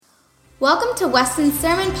Welcome to Weston's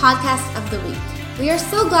Sermon Podcast of the Week. We are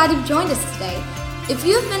so glad you've joined us today. If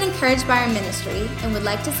you have been encouraged by our ministry and would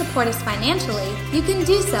like to support us financially, you can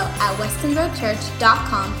do so at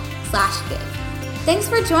westonroadchurch.com/give. Thanks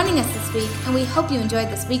for joining us this week, and we hope you enjoyed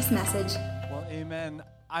this week's message. Well, amen.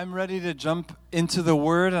 I'm ready to jump into the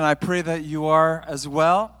Word, and I pray that you are as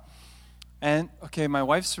well. And, okay, my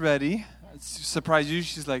wife's ready. Surprise you,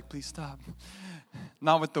 she's like, please stop.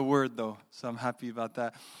 Not with the Word, though, so I'm happy about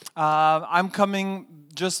that. I'm coming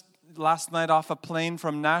just last night off a plane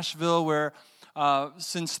from Nashville, where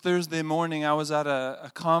since Thursday morning I was at a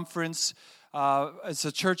conference. It's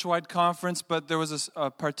a church-wide conference, but there was a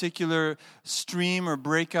particular stream or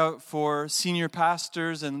breakout for senior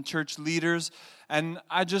pastors and church leaders. And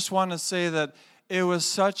I just want to say that it was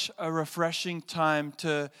such a refreshing time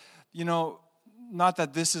to, not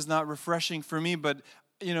that this is not refreshing for me, but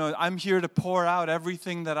I'm here to pour out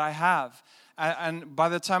everything that I have. And by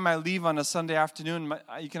the time I leave on a Sunday afternoon,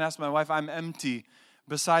 you can ask my wife, I'm empty.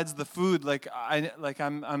 Besides the food,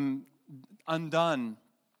 I'm undone.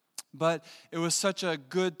 But it was such a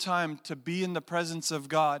good time to be in the presence of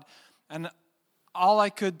God. And all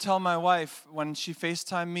I could tell my wife when she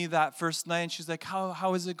FaceTimed me that first night, and she's like,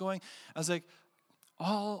 how is it going? I was like,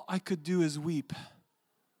 all I could do is weep.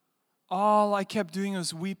 All I kept doing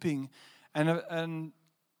was weeping. And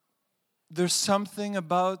there's something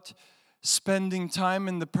about spending time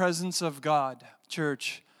in the presence of God,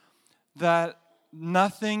 church, that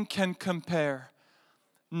nothing can compare.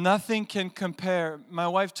 Nothing can compare. My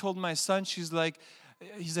wife told my son, he's like,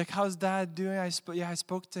 how's Dad doing? I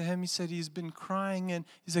spoke to him. He said he's been crying. And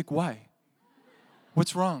he's like, why?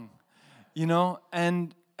 What's wrong?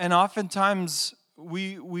 And oftentimes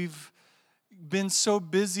we've been so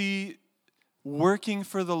busy working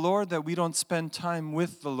for the Lord that we don't spend time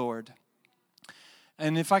with the Lord.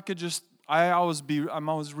 And if I could I'm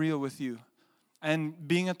always real with you. And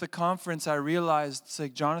being at the conference, I realized, it's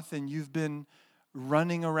like, Jonathan, you've been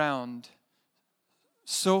running around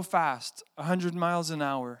so fast, 100 miles an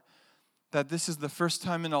hour, that this is the first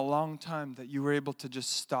time in a long time that you were able to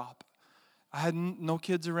just stop. I had no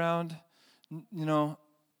kids around,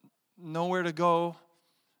 nowhere to go.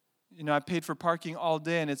 I paid for parking all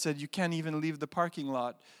day, and it said you can't even leave the parking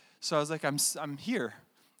lot. So I was like, I'm here.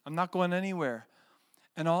 I'm not going anywhere.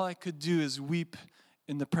 And all I could do is weep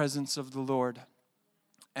in the presence of the Lord.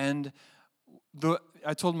 And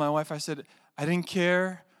I told my wife, I said, I didn't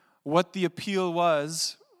care what the appeal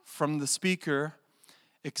was from the speaker,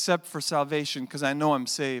 except for salvation, because I know I'm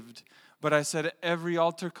saved. But I said, every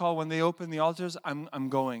altar call, when they open the altars, I'm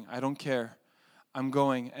going. I don't care. I'm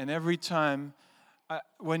going. And every time,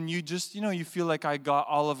 when you just, you feel like I got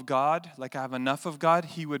all of God, like I have enough of God,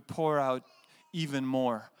 He would pour out even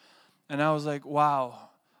more. And I was like, wow,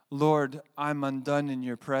 Lord, I'm undone in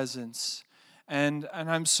your presence. And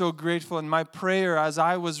I'm so grateful. And my prayer as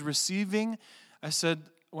I was receiving, I said,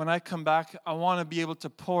 when I come back, I want to be able to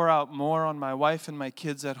pour out more on my wife and my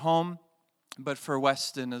kids at home, but for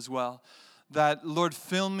Weston as well. That, Lord,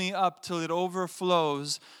 fill me up till it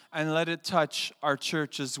overflows and let it touch our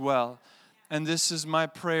church as well. And this is my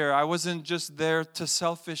prayer. I wasn't just there to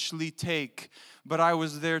selfishly take, but I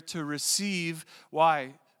was there to receive.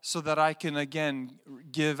 Why? So that I can again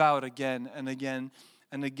give out again and again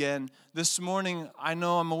and again. This morning, I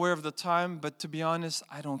know I'm aware of the time, but to be honest,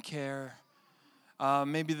 I don't care.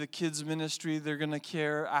 Maybe the kids' ministry, they're going to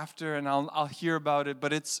care after, and I'll hear about it,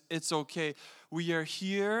 but it's okay. We are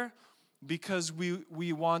here because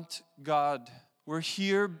we want God. We're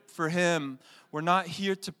here for Him. We're not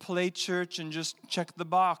here to play church and just check the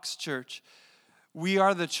box church. We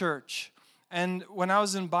are the church. And when I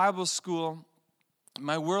was in Bible school,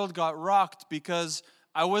 my world got rocked because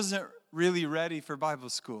I wasn't really ready for Bible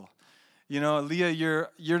school. Leah, you're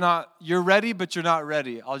ready, but you're not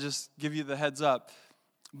ready. I'll just give you the heads up.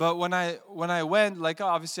 But when I went,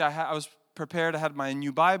 obviously I was prepared. I had my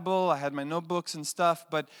new Bible, I had my notebooks and stuff,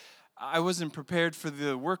 but I wasn't prepared for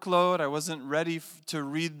the workload. I wasn't ready to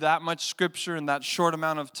read that much scripture in that short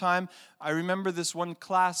amount of time. I remember this one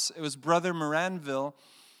class, it was Brother Moranville.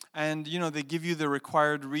 And, they give you the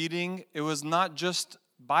required reading. It was not just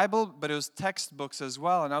Bible, but it was textbooks as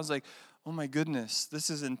well. And I was like, oh my goodness, this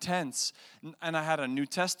is intense. And I had a New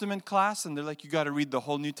Testament class, and they're like, you got to read the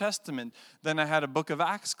whole New Testament. Then I had a Book of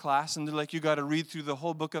Acts class, and they're like, you got to read through the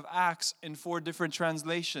whole Book of Acts in 4 different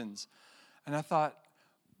translations. And I thought,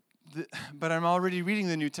 but I'm already reading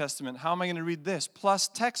the New Testament. How am I going to read this? Plus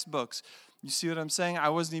textbooks. You see what I'm saying? I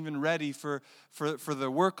wasn't even ready for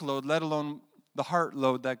the workload, let alone the heart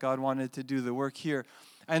load that God wanted to do the work here.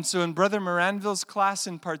 And so in Brother Moranville's class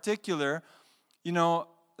in particular,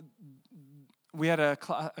 we had a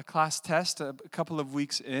class test a couple of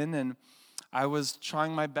weeks in, and I was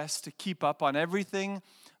trying my best to keep up on everything,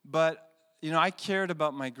 but, I cared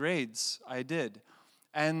about my grades. I did.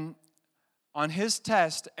 And on his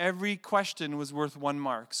test, every question was worth 1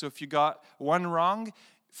 mark. So if you got one wrong,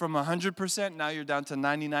 from 100%, now you're down to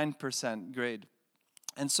 99% grade.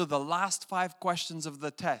 And so the last 5 questions of the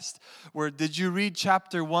test were, did you read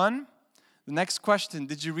chapter 1? The next question,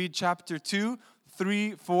 did you read chapter 2,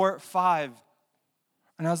 3, 4, 5?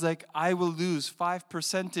 And I was like, I will lose 5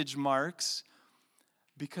 percentage marks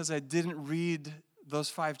because I didn't read those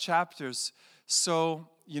 5 chapters. So,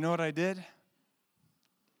 you know what I did?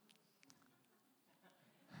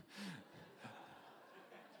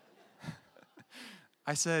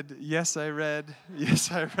 I said, yes, I read.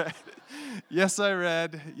 Yes, I read. Yes, I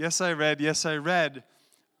read. Yes, I read. Yes, I read.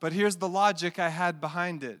 But here's the logic I had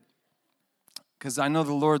behind it. Because I know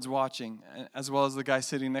the Lord's watching, as well as the guy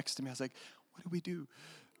sitting next to me. I was like, what do we do?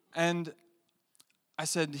 And I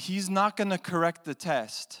said, he's not going to correct the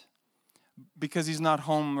test because he's not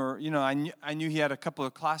home, or, I knew he had a couple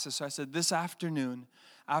of classes. So I said, this afternoon,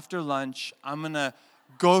 after lunch, I'm going to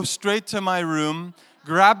go straight to my room,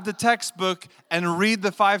 grab the textbook, and read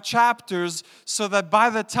the 5 chapters so that by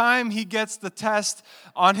the time he gets the test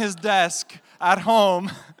on his desk at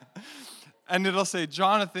home, and it'll say,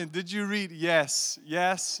 Jonathan, did you read? Yes,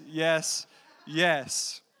 yes, yes,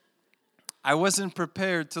 yes. I wasn't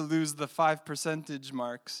prepared to lose the 5 percentage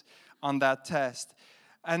marks on that test.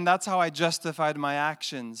 And that's how I justified my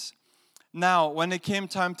actions. Now, when it came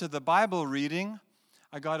time to the Bible reading,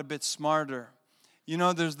 I got a bit smarter.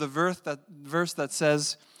 There's the verse that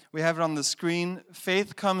says, we have it on the screen,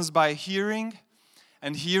 faith comes by hearing,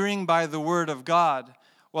 and hearing by the word of God.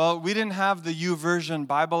 Well, we didn't have the YouVersion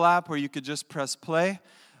Bible app where you could just press play.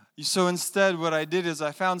 So instead, what I did is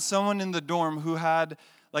I found someone in the dorm who had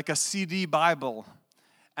like a CD Bible,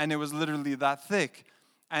 and it was literally that thick.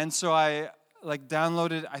 And so I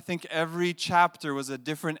downloaded, I think every chapter was a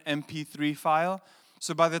different MP3 file.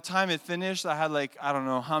 So by the time it finished, I had I don't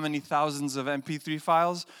know how many thousands of MP3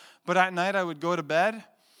 files. But at night, I would go to bed,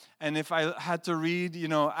 and if I had to read,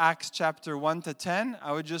 Acts chapter 1 to 10,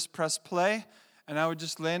 I would just press play, and I would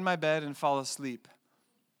just lay in my bed and fall asleep.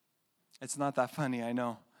 It's not that funny, I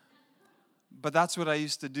know. But that's what I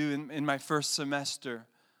used to do in my first semester,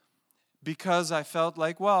 because I felt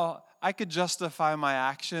like, well, I could justify my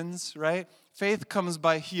actions, right? Faith comes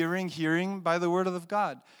by hearing, hearing by the word of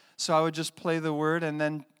God. So I would just play the word, and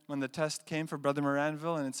then when the test came for Brother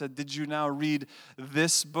Moranville and it said, did you now read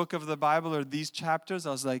this book of the Bible or these chapters?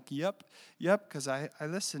 I was like, yep, because I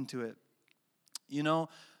listened to it.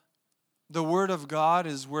 The word of God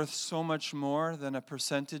is worth so much more than a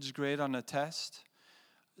percentage grade on a test.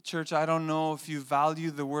 Church, I don't know if you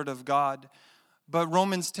value the word of God, but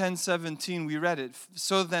Romans 10:17, we read it.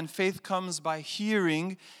 So then faith comes by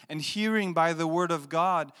hearing, and hearing by the word of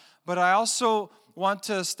God. But I also want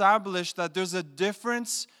to establish that there's a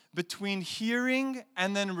difference between hearing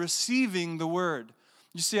and then receiving the word.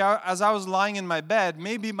 You see, as I was lying in my bed,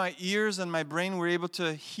 maybe my ears and my brain were able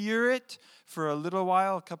to hear it for a little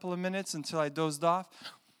while, a couple of minutes until I dozed off.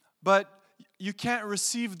 But you can't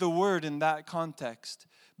receive the word in that context,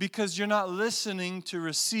 because you're not listening to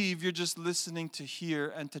receive, you're just listening to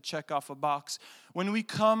hear and to check off a box. When we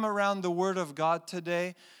come around the word of God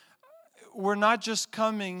today, we're not just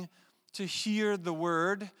coming to hear the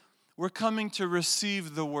word, we're coming to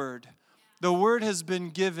receive the word. The word has been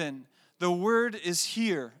given. The word is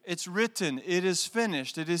here. It's written. It is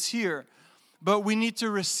finished. It is here. But we need to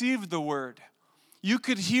receive the word. You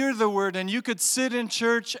could hear the word and you could sit in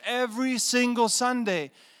church every single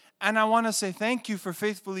Sunday. And I want to say thank you for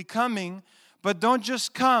faithfully coming, but don't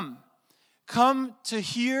just come. Come to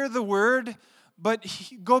hear the word, but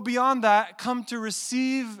go beyond that. Come to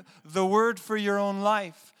receive the word for your own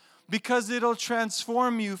life, because it'll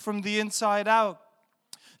transform you from the inside out.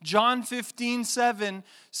 John 15:7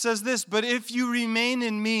 says this, but if you remain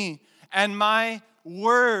in me and my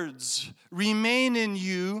words remain in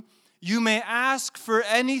you, you may ask for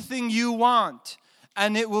anything you want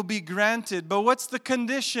and it will be granted. But what's the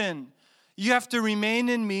condition? You have to remain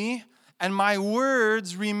in me and my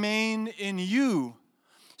words remain in you.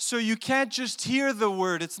 So you can't just hear the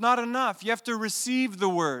word. It's not enough. You have to receive the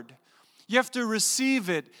word. You have to receive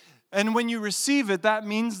it. And when you receive it, that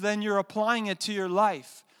means then you're applying it to your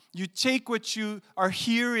life. You take what you are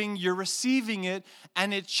hearing, you're receiving it,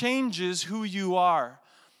 and it changes who you are.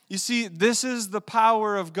 You see, this is the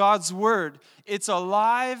power of God's word. It's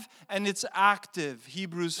alive and it's active,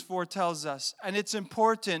 Hebrews 4 tells us. And it's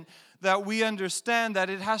important that we understand that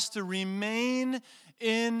it has to remain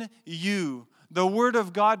in you. The word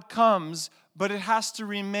of God comes but it has to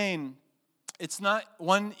remain. It's not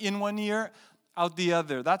one in one ear, out the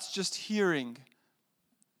other. That's just hearing.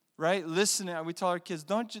 Right? Listening. We tell our kids,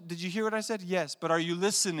 did you hear what I said? Yes, but are you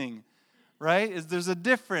listening? Right? There's a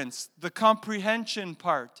difference, the comprehension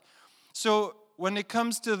part. So when it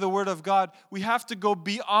comes to the Word of God, we have to go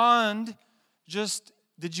beyond just,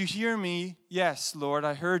 did you hear me? Yes, Lord,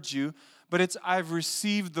 I heard you. But it's, I've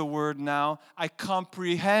received the Word now. I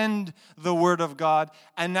comprehend the Word of God.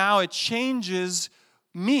 And now it changes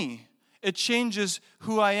me. It changes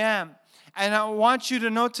who I am. And I want you to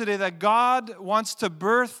know today that God wants to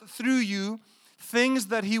birth through you things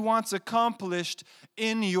that He wants accomplished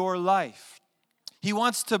in your life. He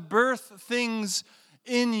wants to birth things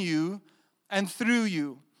in you and through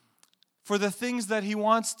you for the things that He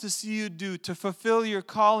wants to see you do, to fulfill your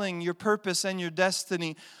calling, your purpose, and your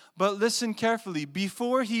destiny. But listen carefully.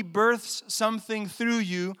 Before He births something through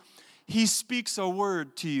you, He speaks a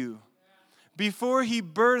word to you. Before He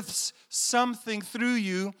births something through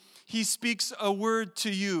you, He speaks a word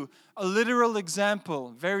to you. A literal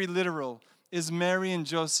example, very literal, is Mary and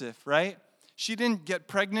Joseph, right? She didn't get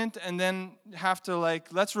pregnant and then have to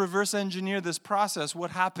let's reverse engineer this process.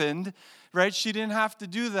 What happened, right? She didn't have to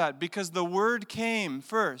do that because the word came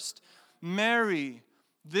first. Mary,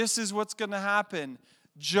 this is what's going to happen.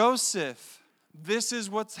 Joseph, this is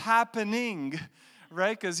what's happening,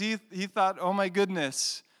 right? Because he thought, oh my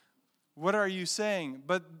goodness, what are you saying?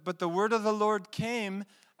 But the word of the Lord came,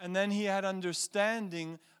 and then he had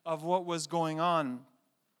understanding of what was going on.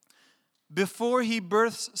 Before He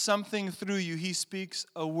births something through you, He speaks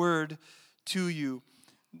a word to you.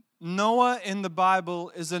 Noah in the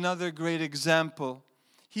Bible is another great example.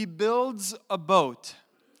 He builds a boat.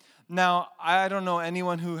 Now, I don't know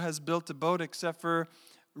anyone who has built a boat except for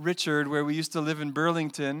Richard, where we used to live in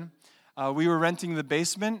Burlington. We were renting the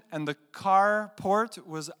basement, and the carport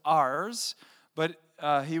was ours, but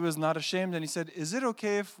he was not ashamed, and he said, is it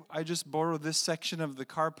okay if I just borrow this section of the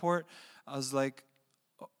carport? I was like,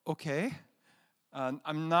 okay.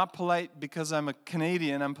 I'm not polite because I'm a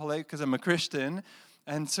Canadian. I'm polite because I'm a Christian,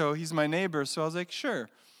 and so he's my neighbor, so I was like, sure.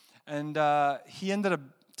 And he ended up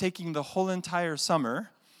taking the whole entire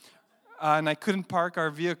summer, and I couldn't park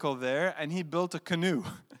our vehicle there, and he built a canoe.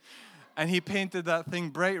 And he painted that thing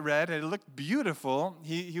bright red, and it looked beautiful.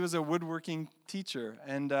 He was a woodworking teacher.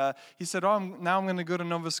 And he said, now I'm going to go to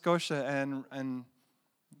Nova Scotia and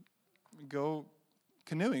go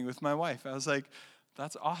canoeing with my wife. I was like,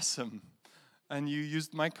 that's awesome. And you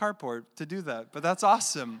used my carport to do that. But that's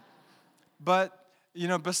awesome. But,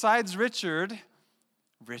 besides Richard,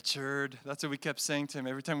 that's what we kept saying to him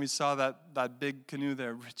every time we saw that big canoe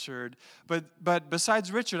there, Richard. But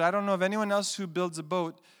besides Richard, I don't know of anyone else who builds a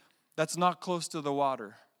boat that's not close to the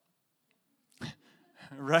water,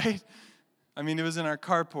 right? I mean, it was in our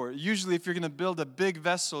carport. Usually, if you're going to build a big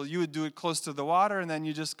vessel, you would do it close to the water, and then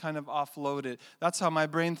you just kind of offload it. That's how my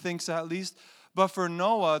brain thinks, at least. But for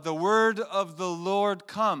Noah, the word of the Lord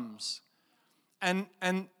comes, and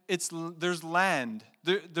there's land.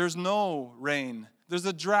 There's no rain. There's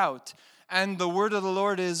a drought. And the word of the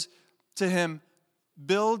Lord is to him,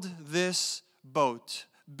 build this boat.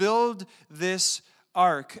 Build this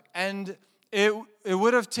ark. And it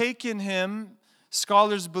would have taken him,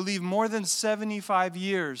 scholars believe, more than 75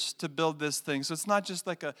 years to build this thing. So it's not just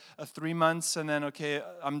like a 3 months and then, okay,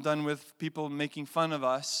 I'm done with people making fun of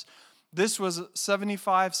us. This was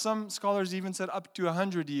 75, some scholars even said up to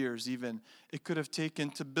 100 years even it could have taken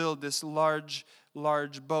to build this large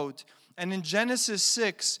boat. And in Genesis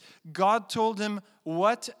 6, God told him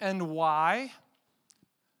what and why.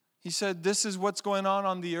 He said, this is what's going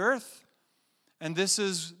on the earth. And this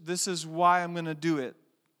is why I'm going to do it.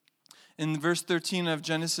 In verse 13 of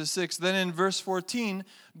Genesis 6. Then in verse 14,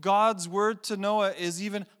 God's word to Noah is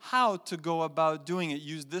even how to go about doing it.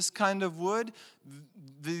 Use this kind of wood.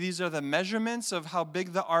 These are the measurements of how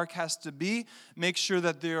big the ark has to be. Make sure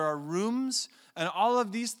that there are rooms. And all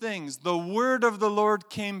of these things. The word of the Lord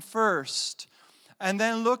came first. And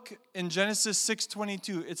then look in Genesis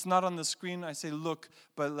 6:22. It's not on the screen. I say look,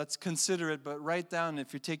 but let's consider it. But write down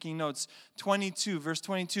if you're taking notes. 22, verse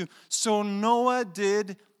 22. So Noah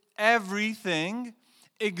did everything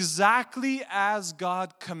exactly as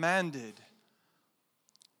God commanded.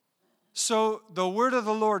 So the word of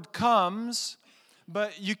the Lord comes,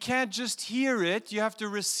 but you can't just hear it. You have to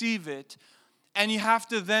receive it. And you have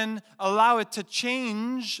to then allow it to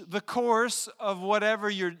change the course of whatever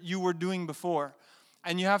you were doing before.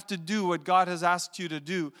 And you have to do what God has asked you to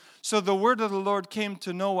do. So the word of the Lord came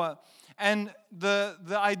to Noah. And the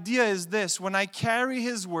idea is this. When I carry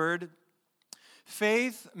his word,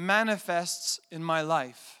 faith manifests in my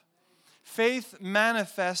life. faith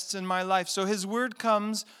manifests in my life. So His word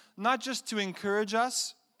comes not just to encourage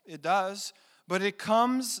us, it does, but it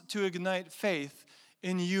comes to ignite faith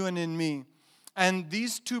in you and in me. And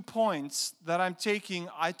these 2 points that I'm taking,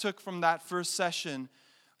 I took from that first session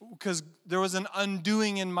because there was an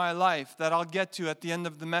undoing in my life that I'll get to at the end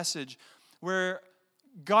of the message, where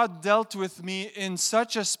God dealt with me in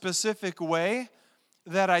such a specific way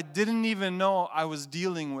that I didn't even know I was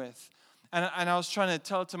dealing with. And I was trying to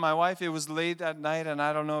tell it to my wife. It was late at night, and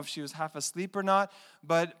I don't know if she was half asleep or not.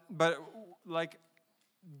 But like,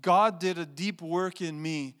 God did a deep work in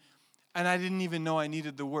me, and I didn't even know I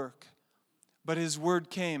needed the work. But His word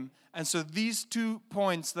came. And so these 2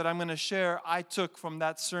 points that I'm going to share, I took from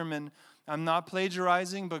that sermon. I'm not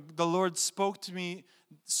plagiarizing, but the Lord spoke to me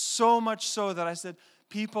so much so that I said,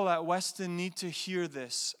 people at Weston need to hear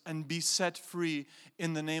this and be set free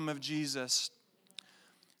in the name of Jesus.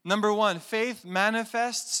 Number 1, faith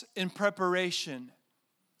manifests in preparation.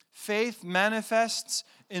 Faith manifests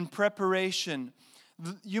in preparation.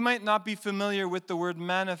 You might not be familiar with the word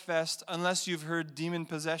manifest unless you've heard demon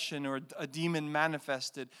possession or a demon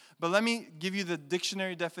manifested. But let me give you the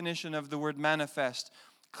dictionary definition of the word manifest.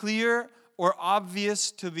 Clear or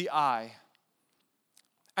obvious to the eye.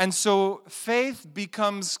 And so faith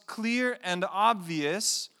becomes clear and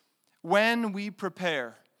obvious when we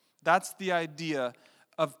prepare. That's the idea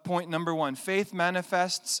of point number 1. Faith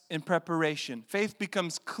manifests in preparation. Faith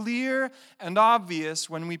becomes clear and obvious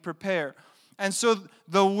when we prepare. And so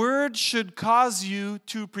the word should cause you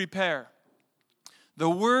to prepare. The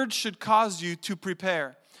word should cause you to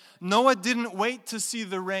prepare. Noah didn't wait to see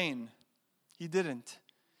the rain. He didn't.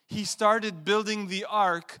 He started building the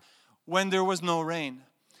ark when there was no rain.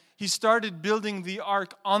 He started building the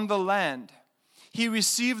ark on the land. He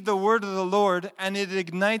received the word of the Lord, and it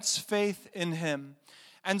ignites faith in him.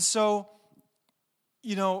 And so,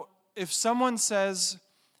 if someone says,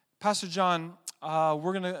 Pastor John,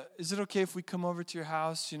 is it okay if we come over to your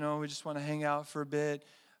house? We just want to hang out for a bit.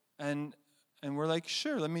 And we're like,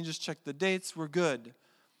 sure, let me just check the dates. We're good.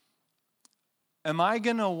 Am I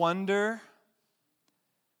going to wonder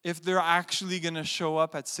if they're actually going to show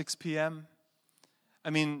up at 6 p.m.? I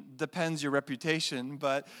mean, depends your reputation,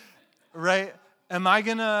 but, right? Am I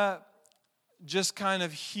going to just kind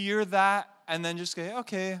of hear that and then just say,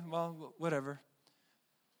 okay, well, whatever,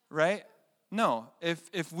 right? No.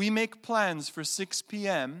 If we make plans for 6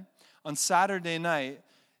 p.m. on Saturday night,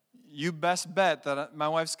 you best bet that my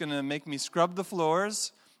wife's going to make me scrub the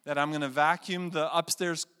floors, that I'm going to vacuum the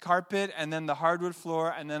upstairs carpet and then the hardwood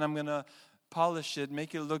floor, and then I'm going to polish it,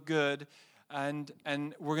 make it look good, and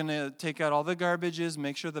we're going to take out all the garbages,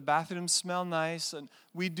 make sure the bathrooms smell nice, and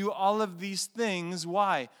we do all of these things.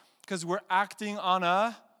 Why? Because we're acting on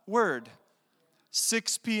a word.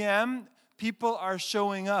 6 p.m., people are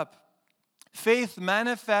showing up. Faith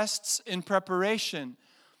manifests in preparation.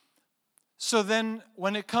 So then,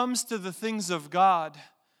 when it comes to the things of God,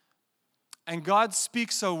 and God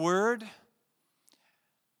speaks a word,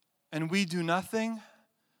 and we do nothing,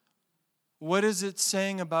 what is it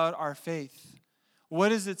saying about our faith?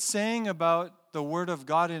 What is it saying about the word of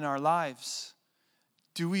God in our lives?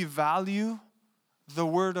 Do we value the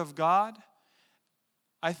word of God?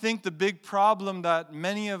 I think the big problem that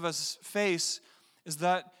many of us face is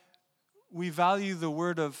that we value the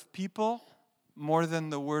word of people more than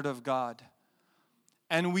the word of God.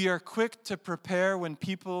 And we are quick to prepare when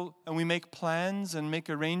people, and we make plans and make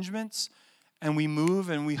arrangements, and we move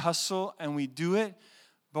and we hustle and we do it.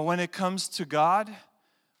 But when it comes to God,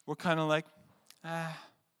 we're kind of like,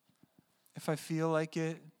 if I feel like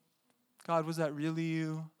it, God, was that really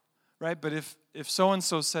you? Right? But if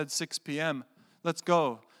so-and-so said 6 p.m., let's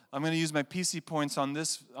go. I'm going to use my PC points on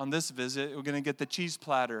this visit. We're going to get the cheese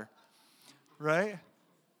platter. Right?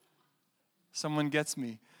 Someone gets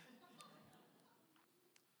me.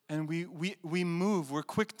 And we move. We're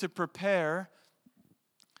quick to prepare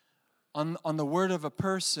on the word of a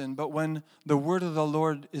person, but when the word of the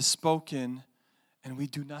Lord is spoken and we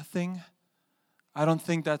do nothing, I don't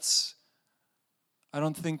think that's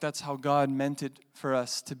how God meant it for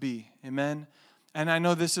us to be. Amen? And I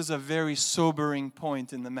know this is a very sobering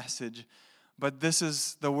point in the message, but this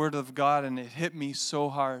is the word of God, and it hit me so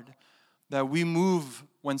hard that we move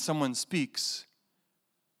when someone speaks.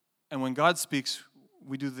 And when God speaks,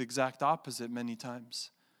 we do the exact opposite many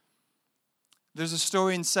times. There's a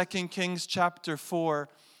story in 2 Kings chapter 4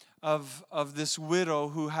 of this widow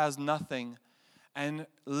who has nothing. And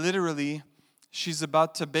literally, she's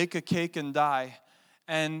about to bake a cake and die.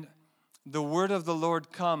 And the word of the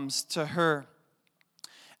Lord comes to her.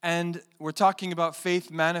 And we're talking about faith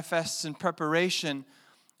manifests in preparation.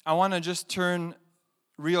 I want to just turn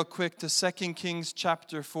real quick to 2 Kings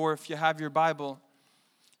chapter 4, if you have your Bible.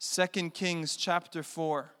 2 Kings chapter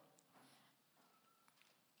 4.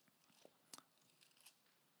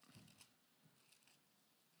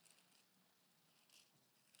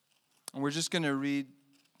 And we're just going to read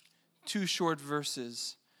 2 short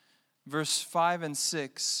verses, verse 5 and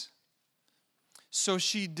 6. So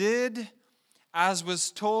she did as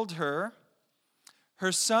was told her.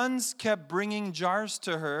 Her sons kept bringing jars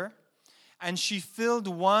to her, and she filled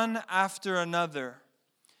one after another.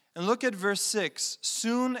 And look at verse 6.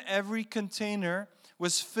 Soon every container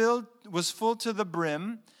was full to the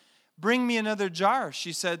brim. Bring me another jar,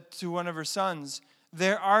 she said to one of her sons.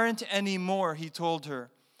 There aren't any more, he told her.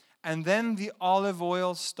 And then the olive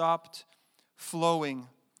oil stopped flowing.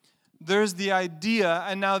 There's the idea,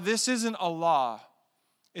 and now this isn't a law.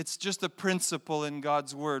 It's just a principle in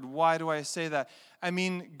God's word. Why do I say that? I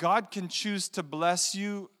mean, God can choose to bless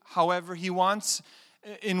you however He wants,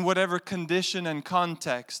 in whatever condition and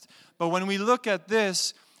context. But when we look at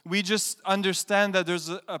this, we just understand that there's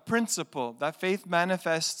a principle, that faith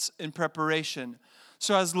manifests in preparation.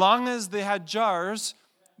 So as long as they had jars,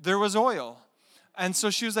 there was oil. And so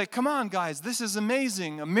she was like, come on, guys, this is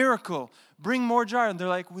amazing, a miracle. Bring more jars. And they're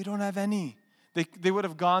like, we don't have any. They would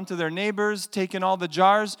have gone to their neighbors, taken all the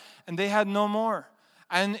jars, and they had no more.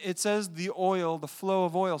 And it says the flow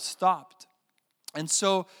of oil stopped. And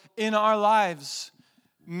so in our lives,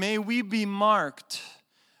 may we be marked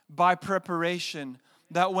by preparation,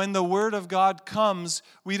 that when the Word of God comes,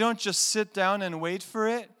 we don't just sit down and wait for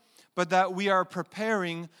it, but that we are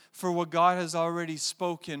preparing for what God has already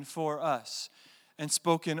spoken for us and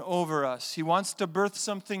spoken over us. He wants to birth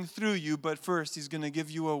something through you, but first He's going to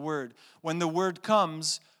give you a word. When the word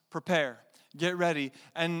comes, prepare. Get ready.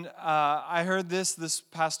 And I heard this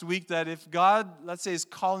past week, that if God, let's say, is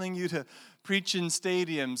calling you to preach in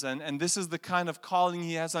stadiums, and this is the kind of calling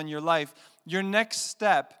He has on your life, your next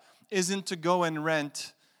step isn't to go and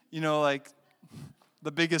rent, like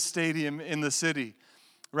the biggest stadium in the city,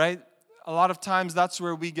 right? A lot of times that's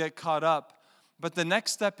where we get caught up. But the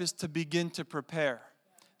next step is to begin to prepare.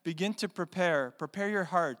 Begin to prepare. Prepare your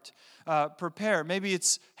heart. Prepare. Maybe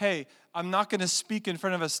it's, hey, I'm not going to speak in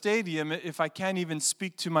front of a stadium if I can't even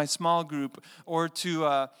speak to my small group or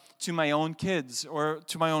to my own kids or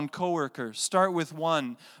to my own coworkers. Start with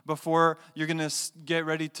one before you're going to get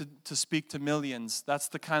ready to speak to millions. That's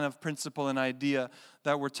the kind of principle and idea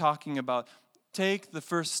that we're talking about. Take the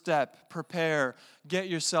first step. Prepare. Get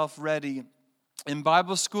yourself ready. In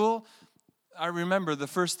Bible school, I remember the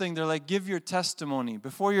first thing, they're like, give your testimony.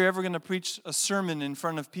 Before you're ever going to preach a sermon in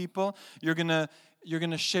front of people, you're going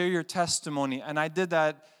to share your testimony. And I did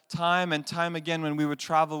that time and time again when we would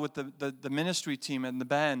travel with the ministry team and the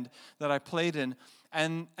band that I played in.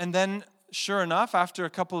 And then, sure enough, after a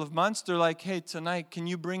couple of months, they're like, hey, tonight, can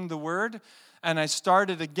you bring the word? And I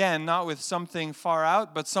started again, not with something far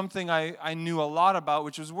out, but something I knew a lot about,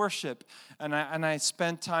 which was worship. And I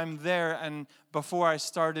spent time there, and before I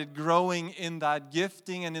started growing in that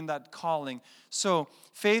gifting and in that calling. So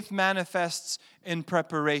faith manifests in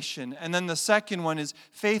preparation. And then the second one is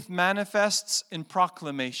faith manifests in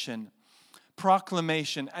proclamation.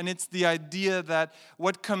 Proclamation. And it's the idea that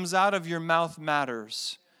what comes out of your mouth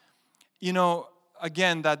matters.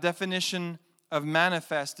 Again, that definition of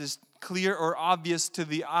manifest is clear or obvious to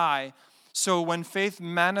the eye. So when faith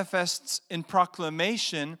manifests in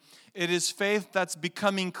proclamation, it is faith that's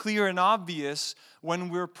becoming clear and obvious when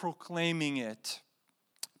we're proclaiming it.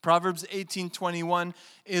 Proverbs 18:21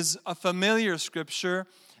 is a familiar scripture,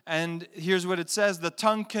 and here's what it says: the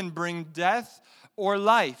tongue can bring death or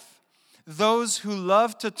life. Those who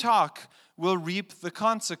love to talk will reap the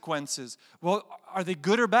consequences. Well, are they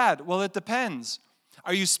good or bad? Well, it depends.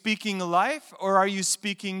 Are you speaking life or are you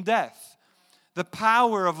speaking death? The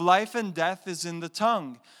power of life and death is in the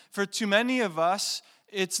tongue. For too many of us,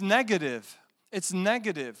 it's negative. It's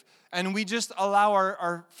negative. And we just allow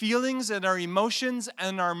our feelings and our emotions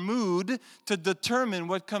and our mood to determine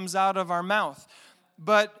what comes out of our mouth.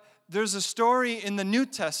 But there's a story in the New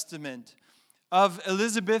Testament of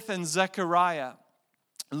Elizabeth and Zechariah,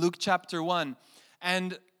 Luke chapter 1.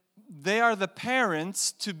 And they are the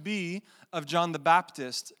parents to be of John the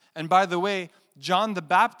Baptist. And by the way, John the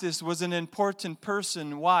Baptist was an important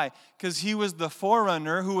person. Why? Because he was the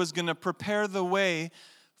forerunner who was going to prepare the way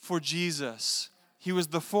for Jesus. He was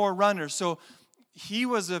the forerunner. So he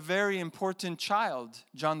was a very important child,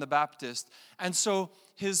 John the Baptist. And so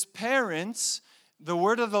his parents, the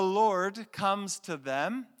word of the Lord comes to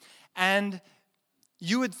them, and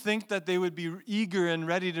you would think that they would be eager and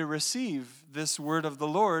ready to receive this word of the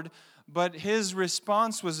Lord, but his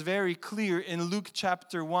response was very clear in Luke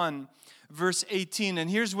chapter 1, verse 18. And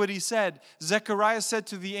here's what he said. Zechariah said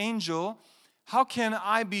to the angel, how can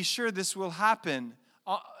I be sure this will happen?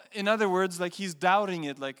 In other words, like he's doubting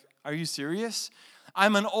it. Like, are you serious?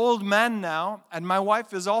 I'm an old man now, and my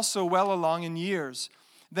wife is also well along in years.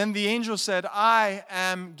 Then the angel said, I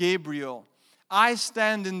am Gabriel. I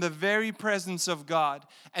stand in the very presence of God,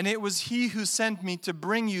 and it was He who sent me to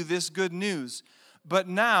bring you this good news. But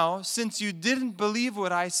now, since you didn't believe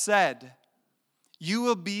what I said, you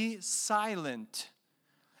will be silent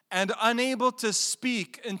and unable to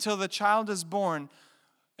speak until the child is born.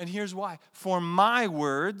 And here's why. For my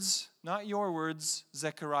words, not your words,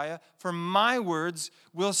 Zechariah, for my words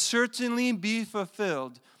will certainly be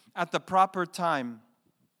fulfilled at the proper time.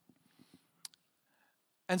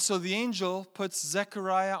 And so the angel puts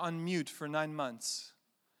Zechariah on mute for 9 months.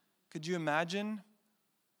 Could you imagine?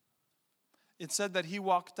 It said that he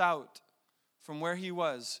walked out from where he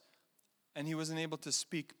was and he wasn't able to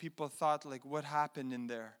speak. People thought, like, what happened in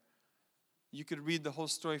there? You could read the whole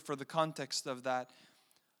story for the context of that.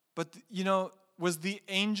 But, was the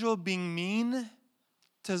angel being mean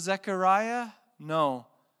to Zechariah? No,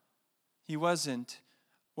 he wasn't.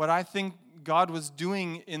 What I think God was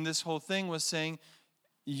doing in this whole thing was saying,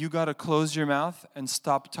 you got to close your mouth and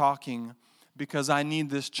stop talking because I need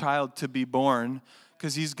this child to be born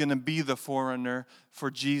because he's going to be the forerunner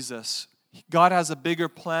for Jesus. God has a bigger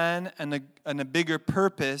plan and a bigger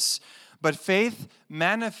purpose, but faith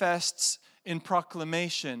manifests in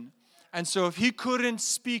proclamation. And so if he couldn't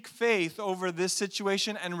speak faith over this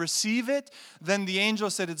situation and receive it, then the angel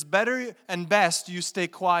said, it's better and best you stay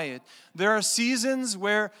quiet. There are seasons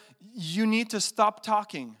where you need to stop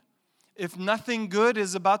talking. If nothing good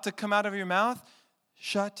is about to come out of your mouth,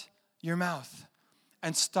 shut your mouth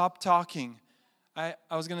and stop talking. I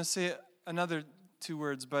was going to say another 2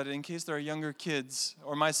 words, but in case there are younger kids,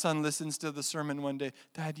 or my son listens to the sermon one day,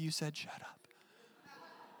 Dad, you said shut up.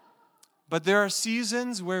 But there are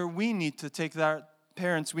seasons where we need to take that,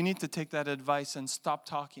 parents, we need to take that advice and stop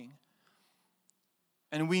talking.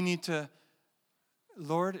 And we need to,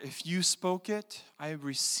 Lord, if you spoke it, I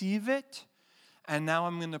receive it. And now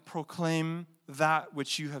I'm going to proclaim that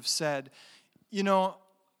which you have said.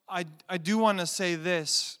 I do want to say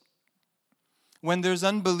this. When there's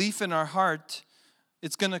unbelief in our heart,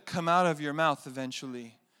 it's going to come out of your mouth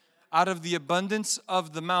eventually. Out of the abundance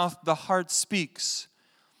of the mouth, the heart speaks.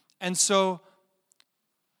 And so,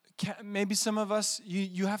 maybe some of us,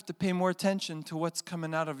 you have to pay more attention to what's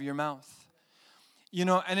coming out of your mouth.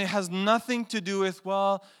 And it has nothing to do with,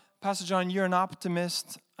 well, Pastor John, you're an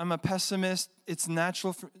optimist. I'm a pessimist. It's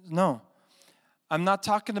natural. No. I'm not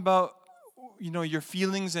talking about, your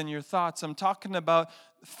feelings and your thoughts. I'm talking about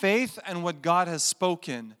faith and what God has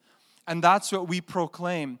spoken. And that's what we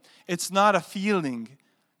proclaim. It's not a feeling.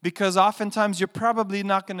 Because oftentimes you're probably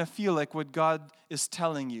not going to feel like what God is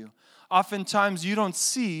telling you. Oftentimes you don't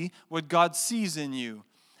see what God sees in you.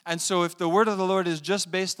 And so if the word of the Lord is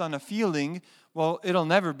just based on a feeling, well, it'll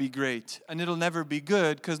never be great. And it'll never be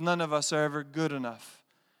good because none of us are ever good enough.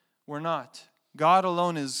 We're not. God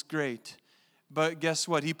alone is great. But guess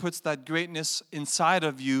what? He puts that greatness inside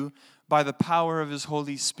of you by the power of His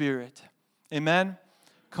Holy Spirit. Amen?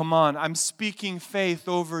 Come on. I'm speaking faith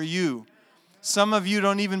over you. Some of you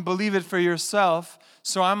don't even believe it for yourself,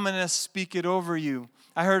 so I'm going to speak it over you.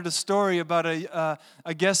 I heard a story about a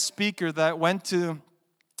guest speaker that went to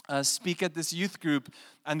speak at this youth group,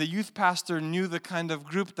 and the youth pastor knew the kind of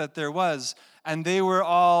group that there was, and they were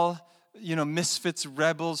all, misfits,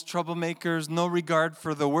 rebels, troublemakers, no regard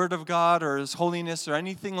for the Word of God or His holiness or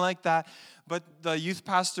anything like that. But the youth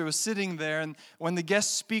pastor was sitting there, and when the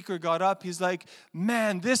guest speaker got up, he's like,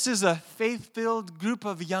 man, this is a faith-filled group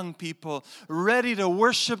of young people ready to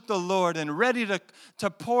worship the Lord and ready to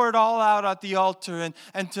pour it all out at the altar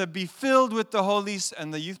and to be filled with the Holy Spirit.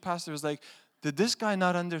 And the youth pastor was like, did this guy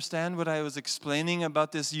not understand what I was explaining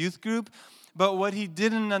about this youth group? But what he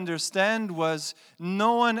didn't understand was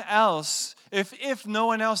no one else, if no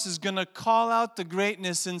one else is going to call out the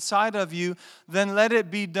greatness inside of you, then let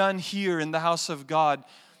it be done here in the house of God.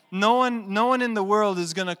 No one in the world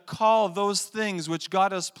is going to call those things which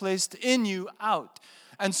God has placed in you out.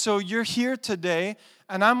 And so you're here today,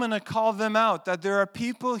 and I'm going to call them out, that there are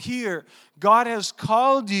people here. God has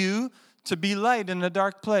called you to be light in a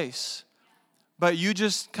dark place, but you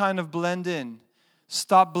just kind of blend in.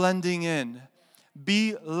 Stop blending in.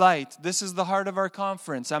 Be light. This is the heart of our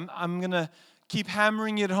conference. I'm going to keep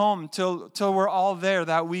hammering it home till we're all there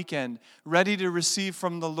that weekend, ready to receive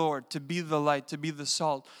from the Lord, to be the light, to be the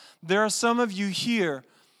salt. There are some of you here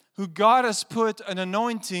who God has put an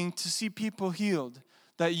anointing to see people healed,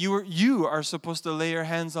 that you are supposed to lay your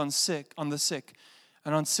hands on the sick.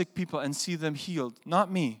 and on sick people and see them healed.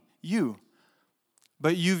 Not me, you.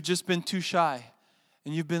 But you've just been too shy.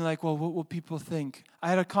 And you've been like, well, what will people think? I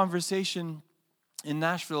had a conversation in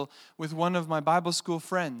Nashville with one of my Bible school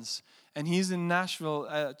friends. And he's in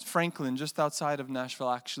Nashville, Franklin, just outside of Nashville,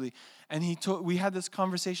 actually. And we had this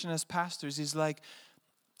conversation as pastors. He's like,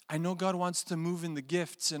 I know God wants to move in the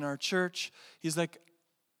gifts in our church. He's like,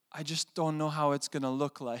 I just don't know how it's going to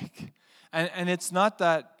look like. And it's not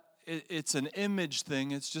that it's an image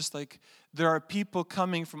thing. It's just like there are people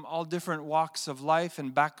coming from all different walks of life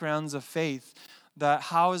and backgrounds of faith. That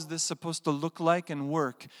how is this supposed to look like and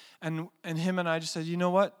work? And him and I just said, you know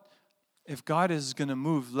what? If God is going to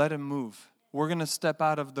move, let him move. We're going to step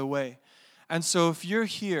out of the way. And so if you're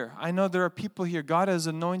here, I know there are people here. God has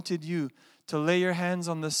anointed you to lay your hands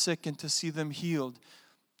on the sick and to see them healed.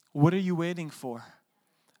 What are you waiting for?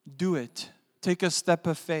 Do it. Take a step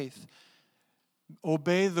of faith.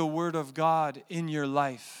 Obey the word of God in your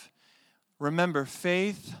life. Remember,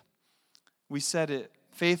 faith, we said it,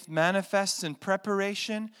 faith manifests in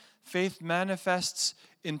preparation. Faith manifests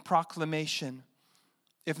in proclamation.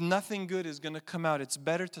 If nothing good is going to come out, it's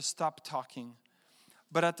better to stop talking.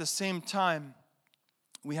 But at the same time,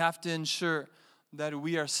 we have to ensure that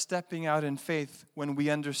we are stepping out in faith when we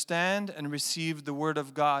understand and receive the word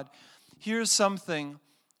of God. Here's something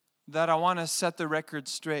that I want to set the record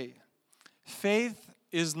straight. Faith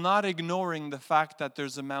is not ignoring the fact that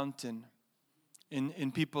there's a mountain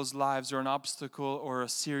in people's lives or an obstacle or a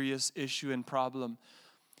serious issue and problem.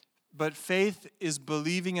 But faith is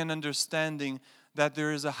believing and understanding that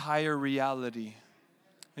there is a higher reality.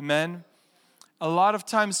 Amen? A lot of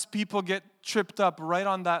times people get tripped up right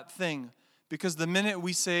on that thing because the minute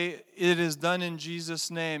we say it is done in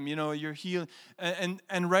Jesus' name, you're healed.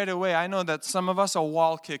 And right away, I know that some of us, a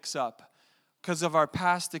wall kicks up because of our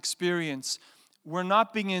past experience. We're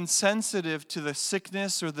not being insensitive to the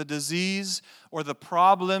sickness or the disease or the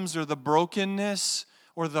problems or the brokenness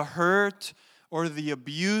or the hurt or the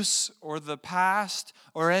abuse or the past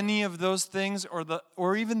or any of those things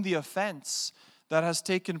or even the offense that has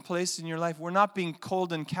taken place in your life. We're not being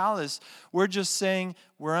cold and callous. We're just saying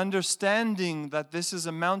we're understanding that this is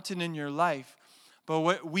a mountain in your life. But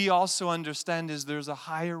what we also understand is there's a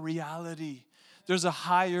higher reality. There's a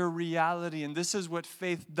higher reality, and this is what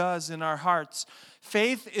faith does in our hearts.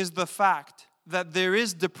 Faith is the fact that there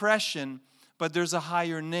is depression, but there's a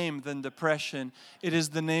higher name than depression. It is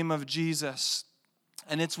the name of Jesus,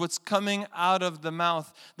 and it's what's coming out of the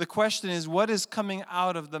mouth. The question is, what is coming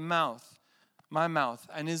out of the mouth? My mouth.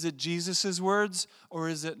 And is it Jesus' words, or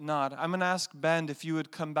is it not? I'm going to ask band if you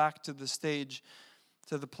would come back to the stage,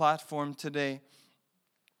 to the platform today.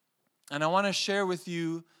 And I want to share with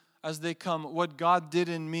you as they come, what God did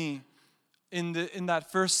in me in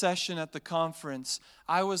that first session at the conference.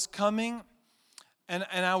 I was coming and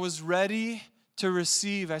I was ready to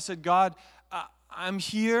receive. I said, God, I'm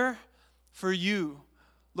here for you.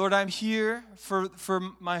 Lord, I'm here for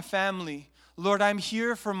my family. Lord, I'm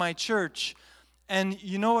here for my church. And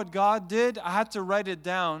you know what God did? I had to write it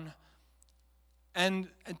down and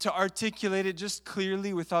to articulate it just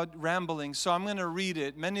clearly without rambling. So I'm going to read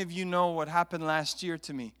it. Many of you know what happened last year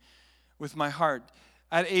to me with my heart.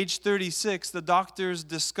 At age 36, the doctors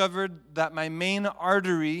discovered that my main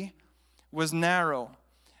artery was narrow.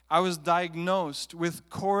 I was diagnosed with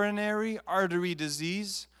coronary artery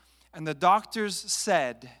disease, and the doctors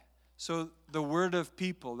said, so the word of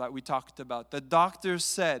people that we talked about, the doctors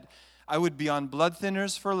said I would be on blood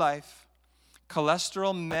thinners for life,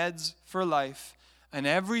 cholesterol meds for life, and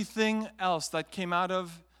everything else that came out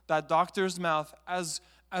of that doctor's mouth, as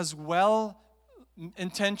well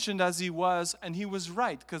intentioned as he was, and he was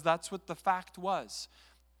right, because that's what the fact was.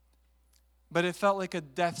 But it felt like a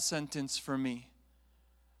death sentence for me.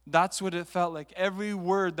 That's what it felt like. Every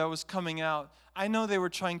word that was coming out, I know they were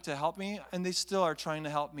trying to help me, and they still are trying to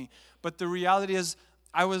help me. But the reality is,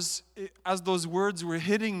 as those words were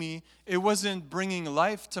hitting me, it wasn't bringing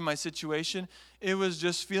life to my situation. It was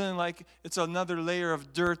just feeling like it's another layer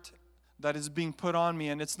of dirt that is being put on me.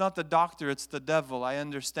 And it's not the doctor, it's the devil. I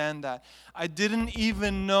understand that. I didn't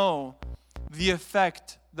even know the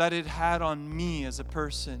effect that it had on me as a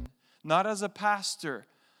person. Not as a pastor,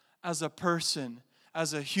 as a person,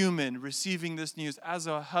 as a human receiving this news, as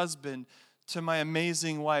a husband to my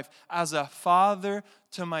amazing wife, as a father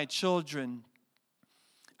to my children.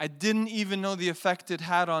 I didn't even know the effect it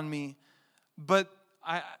had on me. But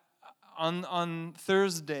on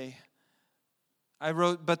Thursday, I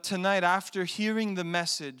wrote, but tonight, after hearing the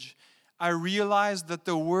message, I realized that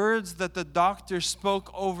the words that the doctor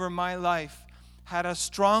spoke over my life had a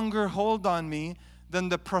stronger hold on me than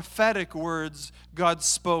the prophetic words God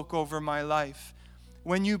spoke over my life.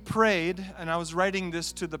 when you prayed, and I was writing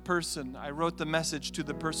this to the person, I wrote the message to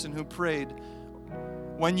the person who prayed.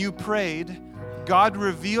 When you prayed, God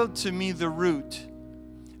revealed to me the root,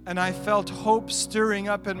 and I felt hope stirring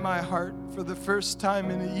up in my heart for the first time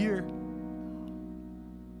in a year.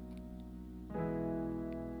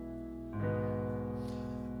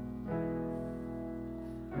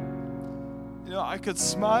 You know, I could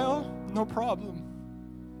smile, no problem.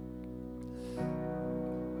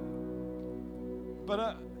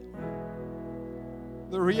 But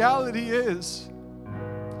the reality is,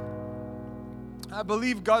 I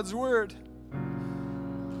believe God's word.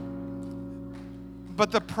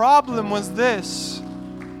 But the problem was this.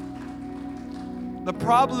 The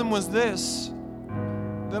problem was this,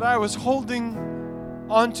 that I was holding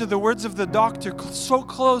on to the words of the doctor so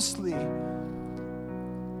closely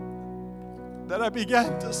that I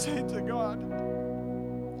began to say to God,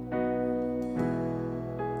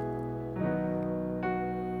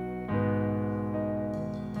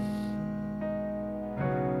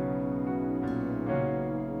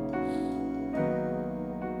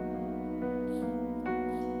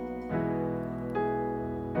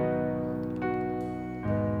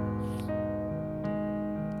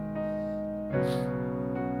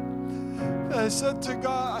 I said to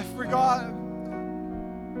God, I forgot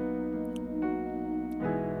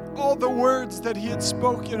all the words that He had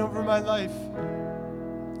spoken over my life.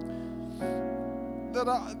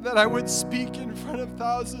 That I would speak in front of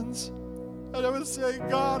thousands. And I would say,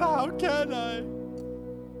 God, how can I?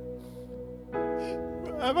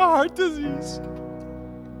 I have a heart disease.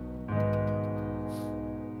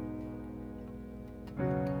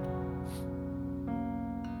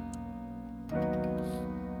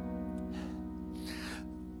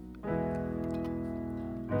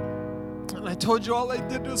 I told you all I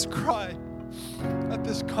did was cry at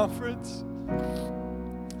this conference.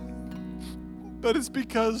 But it's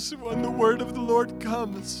because when the word of the Lord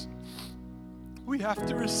comes, we have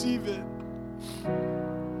to receive it.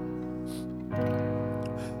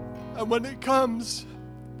 And when it comes,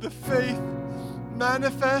 the faith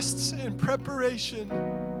manifests in preparation.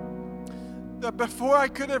 That before I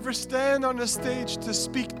could ever stand on a stage to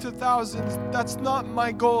speak to thousands, that's not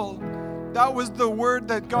my goal. That was the word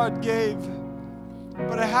that God gave.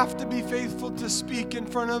 But I have to be faithful to speak in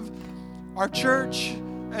front of our church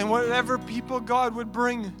and whatever people God would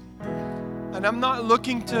bring. And I'm not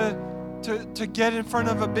looking to get in front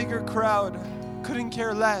of a bigger crowd. Couldn't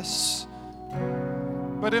care less.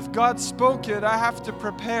 But if God spoke it, I have to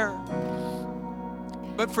prepare.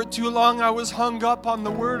 But for too long I was hung up on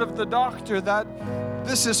the word of the doctor that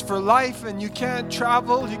this is for life and you can't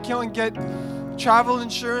travel, you can't get travel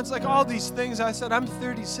insurance, like all these things. I said, I'm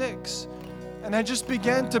 36. And I just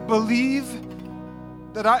began to believe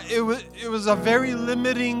that it was a very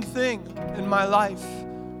limiting thing in my life.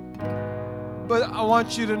 But I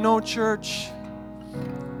want you to know, church,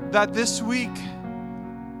 that this week,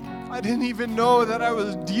 I didn't even know that I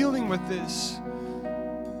was dealing with this.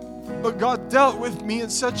 But God dealt with me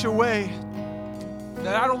in such a way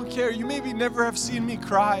that I don't care. You maybe never have seen me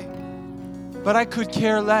cry, but I could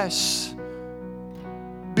care less.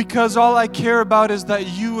 Because all I care about is that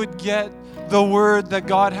you would get the word that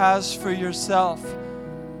God has for yourself.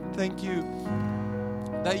 Thank you.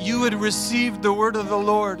 That you would receive the word of the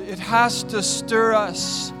Lord. It has to stir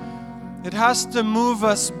us. It has to move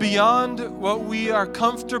us beyond what we are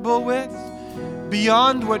comfortable with,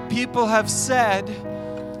 beyond what people have said,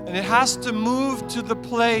 and it has to move to the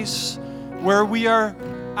place where we are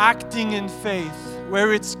acting in faith,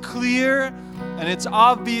 where it's clear and it's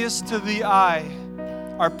obvious to the eye,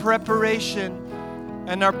 our preparation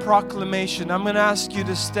and our proclamation. I'm going to ask you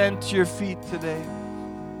to stand to your feet today.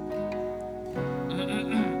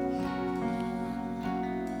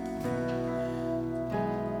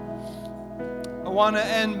 I want to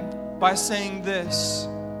end by saying this.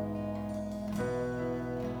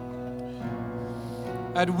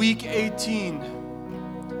 At week 18,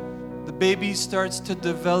 the baby starts to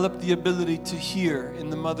develop the ability to hear in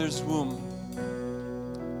the mother's womb.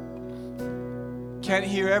 Can't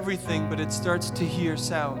hear everything, but it starts to hear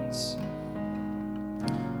sounds.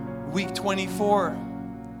 Week 24,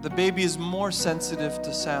 the baby is more sensitive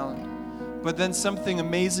to sound. But then something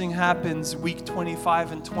amazing happens week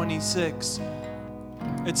 25 and 26.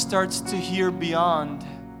 It starts to hear beyond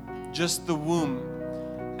just the womb.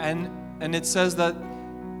 And it says that,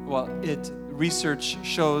 research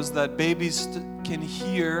shows that babies can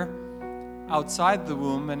hear outside the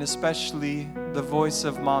womb, and especially the voice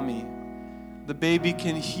of mommy. The baby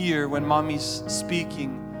can hear when mommy's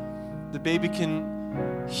speaking. The baby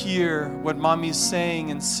can hear what mommy's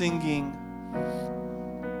saying and singing.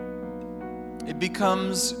 it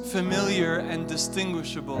becomes familiar and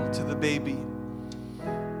distinguishable to the baby.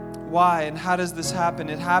 Why and how does this happen?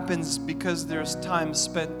 It happens because there's time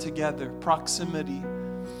spent together, proximity.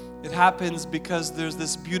 It happens because there's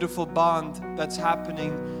this beautiful bond that's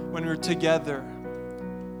happening when we're together,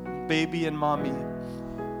 baby and mommy.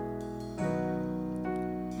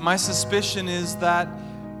 My suspicion is that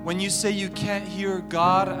when you say you can't hear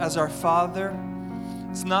God as our Father,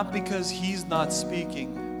 it's not because He's not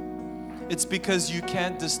speaking. It's because you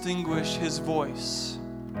can't distinguish His voice.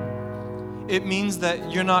 It means that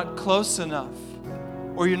you're not close enough,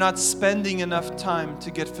 or you're not spending enough time to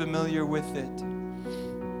get familiar with it.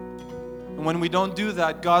 And when we don't do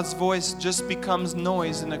that, God's voice just becomes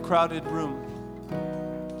noise in a crowded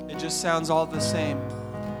room. It just sounds all the same.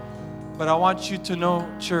 But I want you to know,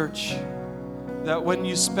 church, that when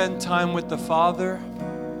you spend time with the Father,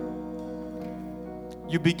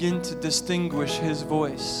 you begin to distinguish His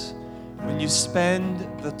voice. When you spend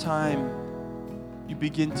the time, you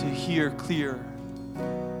begin to hear clear.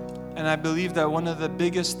 And I believe that one of the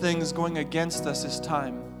biggest things going against us is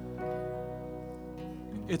time.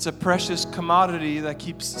 It's a precious commodity that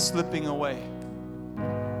keeps slipping away.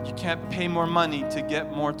 You can't pay more money to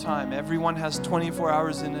get more time. Everyone has 24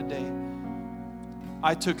 hours in a day.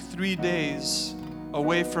 I took 3 days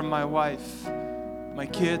away from my wife, my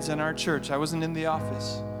kids, and our church. I wasn't in the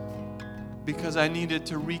office because I needed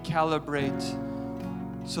to recalibrate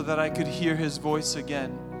so that I could hear His voice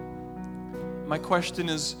again. My question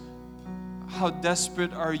is, how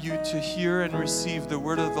desperate are you to hear and receive the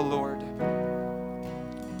word of the Lord?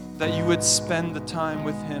 That you would spend the time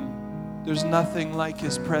with Him. There's nothing like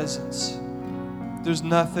His presence. There's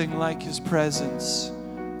nothing like His presence.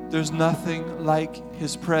 There's nothing like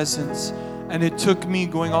His presence. And it took me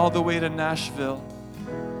going all the way to Nashville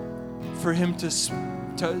for Him to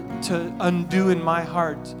undo in my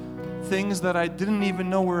heart things that I didn't even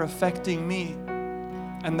know were affecting me.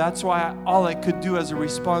 And that's why all I could do as a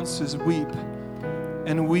response is weep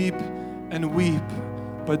and weep and weep.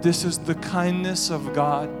 But this is the kindness of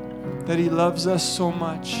God, that He loves us so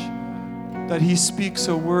much, that He speaks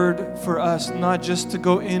a word for us, not just to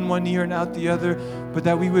go in one ear and out the other, but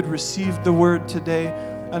that we would receive the word today.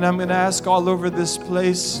 And I'm going to ask all over this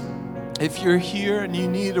place, if you're here and you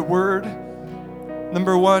need a word,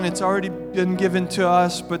 number one, it's already been given to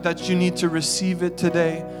us, but that you need to receive it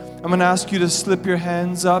today. I'm going to ask you to slip your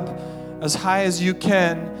hands up as high as you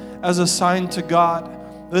can as a sign to God.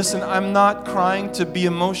 Listen, I'm not crying to be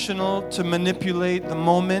emotional, to manipulate the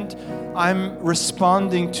moment. I'm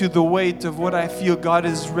responding to the weight of what I feel God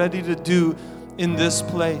is ready to do in this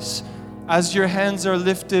place. As your hands are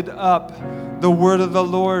lifted up, the word of the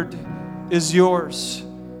Lord is yours.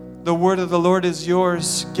 The word of the Lord is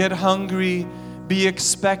yours. Get hungry, be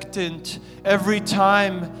expectant. Every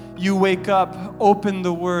time you wake up, open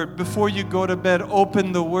the word. Before you go to bed,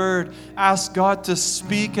 open the word. Ask God to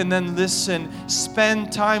speak and then listen.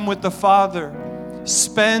 Spend time with the Father.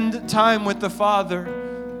 Spend time with the Father.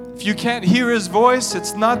 If you can't hear His voice,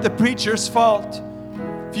 it's not the preacher's fault.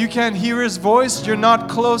 If you can't hear His voice, you're not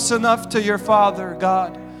close enough to your Father,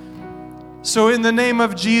 God. So in the name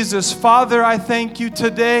of Jesus, Father, I thank You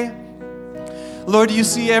today. Lord, You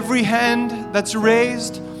see every hand that's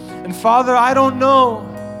raised. And Father, I don't know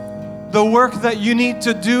the work that You need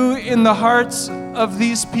to do in the hearts of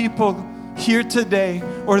these people here today,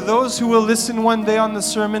 or those who will listen one day on the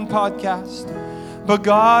sermon podcast. But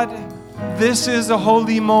God, this is a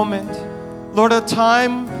holy moment. Lord, a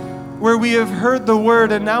time where we have heard the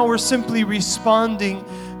word and now we're simply responding.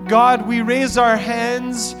 God, we raise our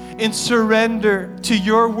hands in surrender to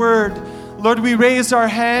Your word. Lord, we raise our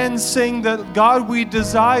hands saying that, God, we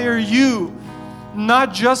desire You,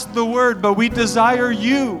 not just the word, but we desire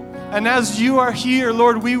You. And as You are here,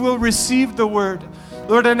 Lord, we will receive the word.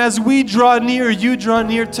 Lord, and as we draw near, You draw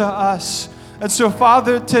near to us. And so,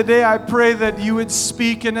 Father, today I pray that You would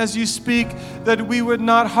speak, and as You speak, that we would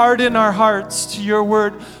not harden our hearts to Your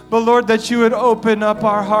word, but Lord, that You would open up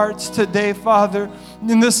our hearts today, Father,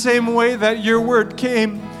 in the same way that Your word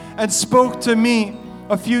came and spoke to me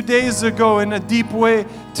a few days ago in a deep way.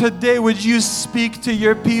 Today, would You speak to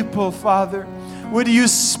Your people, Father? Would You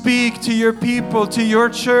speak to Your people, to Your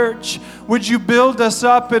church? Would You build us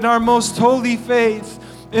up in our most holy faith?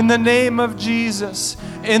 In the name of Jesus.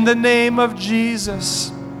 In the name of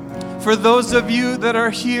Jesus. For those of you that are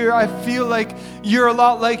here, I feel like you're a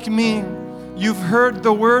lot like me. You've heard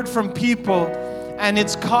the word from people, and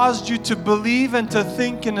it's caused you to believe and to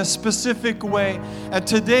think in a specific way. And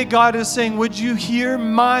today God is saying, would you hear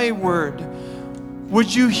my word?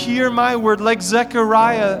 Would you hear my word? Like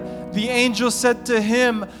Zechariah, the angel said to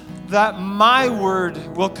him, that my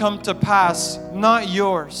word will come to pass, not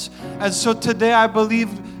yours. And so today I believe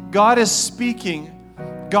God is speaking.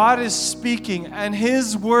 God is speaking, and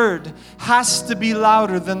His word has to be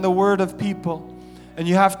louder than the word of people. And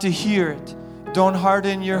you have to hear it. Don't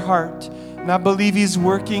harden your heart. And I believe He's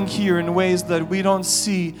working here in ways that we don't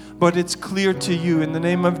see, but it's clear to you in the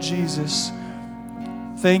name of Jesus.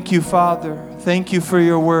 Thank you, Father. Thank you for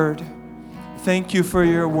your word. Thank you for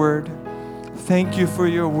your word. Thank you for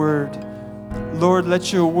your word. Lord,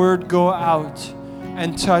 let your word go out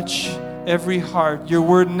and touch every heart. Your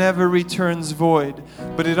word never returns void,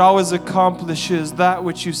 but it always accomplishes that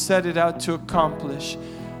which you set it out to accomplish.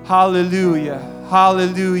 Hallelujah.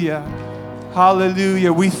 Hallelujah.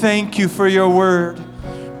 Hallelujah. We thank you for your word.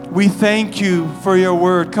 We thank you for your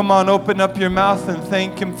word. Come on, open up your mouth and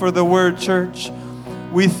thank Him for the word, church.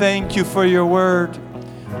 We thank you for your word.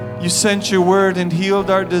 You sent your word and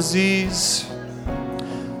healed our disease.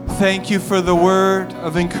 Thank you for the word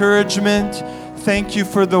of encouragement. Thank you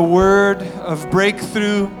for the word of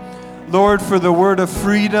breakthrough. Lord, for the word of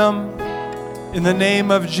freedom in the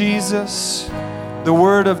name of Jesus. The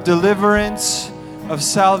word of deliverance, of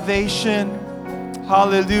salvation.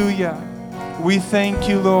 Hallelujah. We thank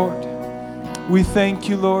you, Lord. We thank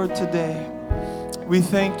you, Lord, today. We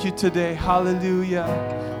thank you today. Hallelujah.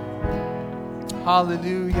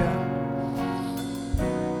 Hallelujah.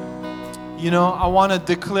 You know, I want to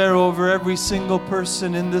declare over every single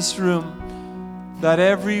person in this room that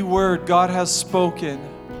every word God has spoken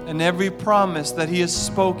and every promise that He has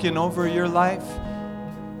spoken over your life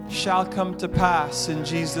shall come to pass in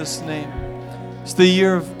Jesus' name. It's the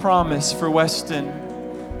year of promise for Weston.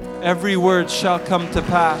 Every word shall come to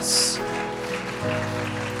pass.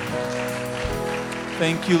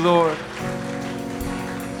 Thank you, Lord.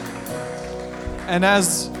 And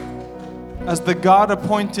as the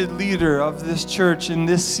God-appointed leader of this church in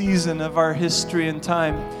this season of our history and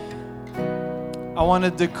time, I want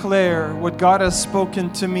to declare what God has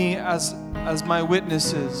spoken to me as my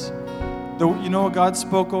witnesses. You know what God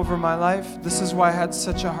spoke over my life? This is why I had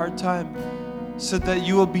such a hard time. Said that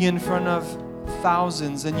you will be in front of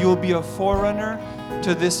thousands and you will be a forerunner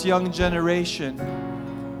to this young generation.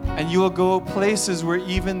 And you will go places where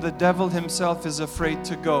even the devil himself is afraid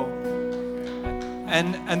to go.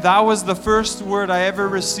 And that was the first word I ever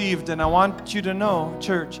received. And I want you to know,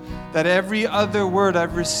 church, that every other word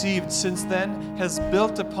I've received since then has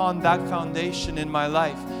built upon that foundation in my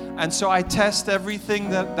life. And so I test everything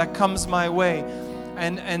that comes my way.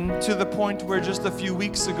 And to the point where just a few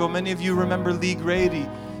weeks ago, many of you remember Lee Grady.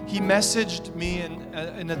 He messaged me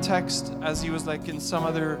in a text as he was like in some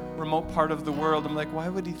other remote part of the world. I'm like, why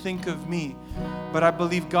would he think of me? But I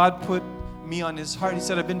believe God put me on his heart. He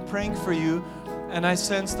said, I've been praying for you. And I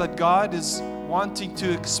sense that God is wanting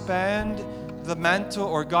to expand the mantle,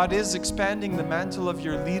 or God is expanding the mantle of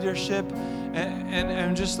your leadership. And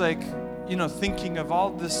I'm just like, you know, thinking of all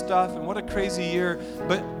this stuff and what a crazy year.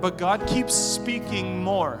 But God keeps speaking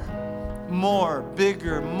more,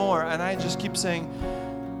 bigger, more. And I just keep saying,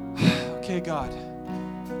 okay, God,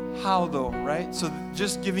 how though, right? So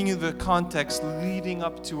just giving you the context leading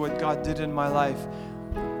up to what God did in my life.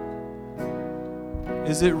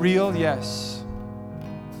 Is it real? Yes.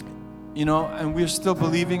 You know, and we're still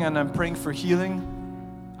believing, and I'm praying for healing.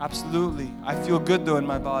 Absolutely. I feel good though in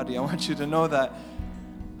my body. I want you to know that.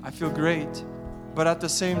 I feel great. But at the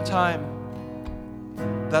same time,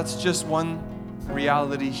 that's just one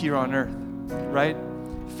reality here on earth, right?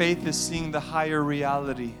 Faith is seeing the higher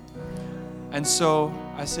reality. And so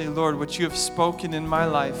I say, Lord, what you have spoken in my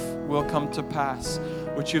life will come to pass.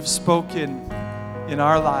 What you have spoken in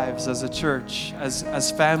our lives as a church,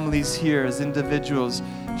 as families here, as individuals,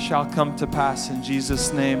 shall come to pass in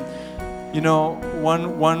Jesus' name. You know,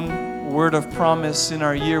 one word of promise in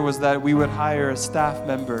our year was that we would hire a staff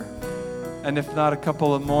member, and if not, a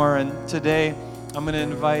couple of more. And today, I'm going to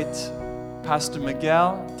invite Pastor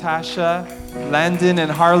Miguel, Tasha, Landon,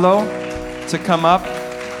 and Harlow to come up.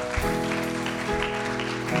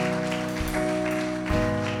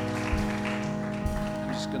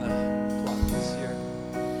 I'm just going to plot this here.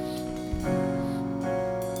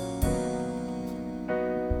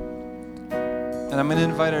 And I'm going to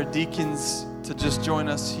invite our deacons to just join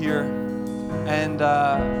us here. And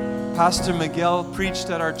Pastor Miguel preached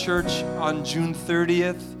at our church on June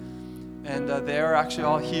 30th. And they are actually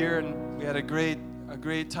all here. And we had a great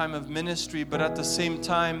time of ministry. But at the same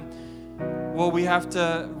time, what we have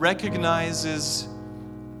to recognize is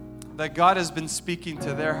that God has been speaking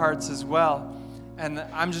to their hearts as well. And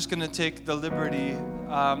I'm just going to take the liberty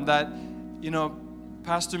that, you know,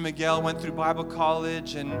 Pastor Miguel went through Bible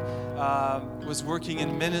college and was working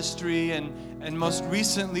in ministry, and most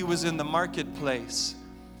recently was in the marketplace.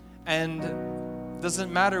 And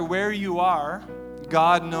doesn't matter where you are,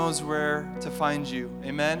 God knows where to find you.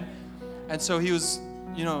 Amen? And so he was,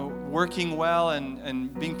 working well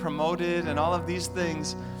and being promoted and all of these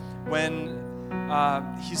things when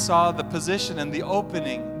he saw the position and the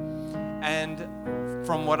opening. And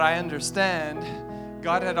from what I understand,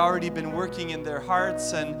 God had already been working in their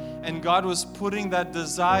hearts, and God was putting that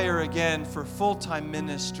desire again for full-time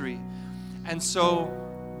ministry. And so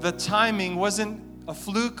the timing wasn't a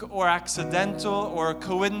fluke or accidental or a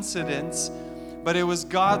coincidence, but it was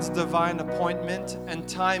God's divine appointment and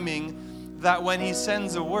timing that when he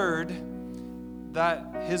sends a word, that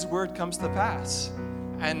his word comes to pass.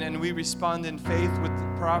 And we respond in faith with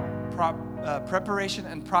preparation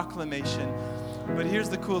and proclamation. But here's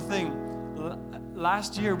the cool thing.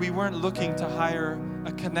 Last year, we weren't looking to hire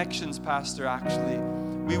a connections pastor, actually.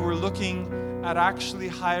 We were looking at actually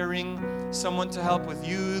hiring someone to help with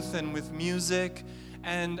youth and with music.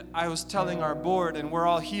 And I was telling our board, and we're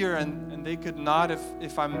all here, and they could nod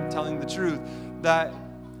if I'm telling the truth, that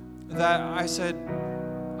I said,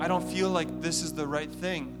 I don't feel like this is the right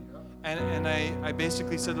thing. And I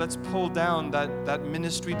basically said, let's pull down that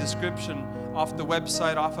ministry description off the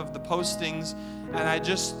website, off of the postings. And I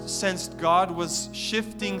just sensed God was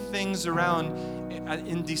shifting things around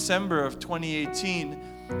in December of 2018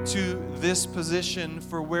 to this position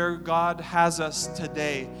for where God has us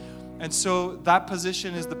today. And so that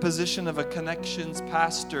position is the position of a connections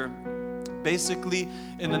pastor. Basically,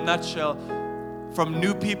 in a nutshell, from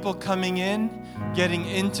new people coming in, getting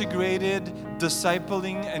integrated,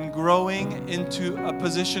 discipling, and growing into a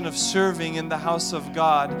position of serving in the house of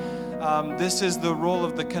God. This is the role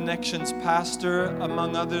of the connections pastor,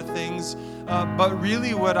 among other things. But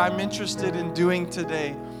really what I'm interested in doing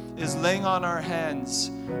today is laying on our hands,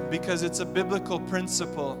 because it's a biblical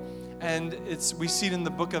principle. And we see it in the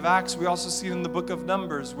book of Acts. We also see it in the book of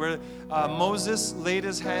Numbers, where Moses laid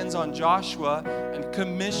his hands on Joshua and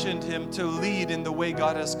commissioned him to lead in the way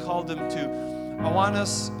God has called him to. I want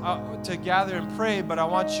us to gather and pray, but I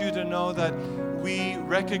want you to know that we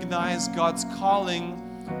recognize God's calling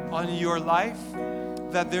on your life,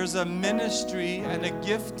 that there's a ministry and a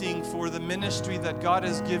gifting for the ministry that God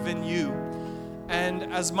has given you.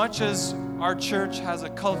 And as much as our church has a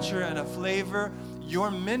culture and a flavor, your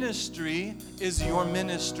ministry is your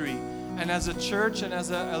ministry. And as a church and as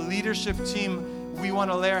a leadership team, we want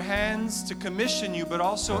to lay our hands to commission you, but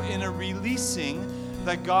also in a releasing,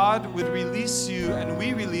 that God would release you and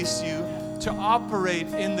we release you to operate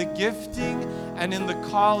in the gifting and in the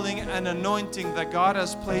calling and anointing that God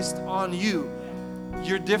has placed on you.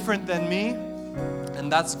 You're different than me,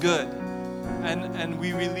 and that's good. And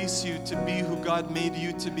we release you to be who God made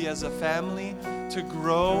you to be as a family, to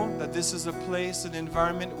grow, that this is a place, an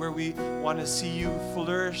environment where we want to see you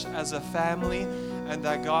flourish as a family, and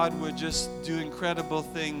that God would just do incredible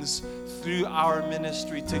things through our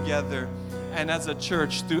ministry together, and as a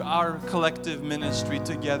church, through our collective ministry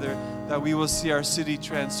together, that we will see our city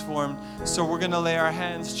transformed. So we're going to lay our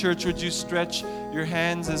hands. Church, would you stretch your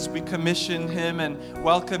hands as we commission him and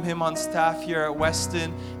welcome him on staff here at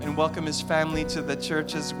Weston, and welcome his family to the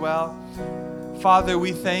church as well. Father,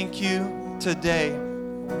 we thank you today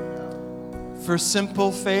for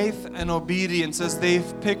simple faith and obedience as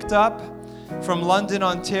they've picked up from London,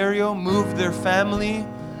 Ontario, moved their family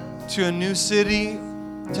to a new city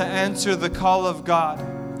to answer the call of God.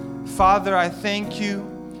 Father, I thank you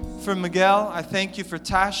for Miguel. I thank you for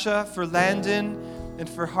Tasha, for Landon, and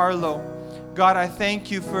for Harlow. God, I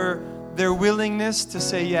thank you for their willingness to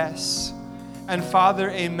say yes. And Father,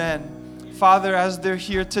 amen. Father, as they're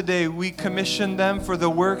here today, we commission them for the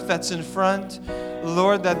work that's in front.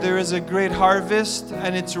 Lord, that there is a great harvest,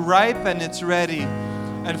 and it's ripe and it's ready.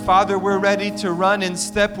 And Father, we're ready to run in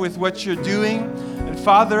step with what you're doing. And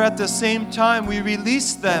Father, at the same time, we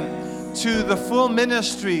release them to the full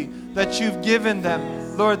ministry that you've given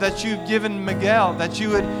them. Lord, that you've given Miguel, that you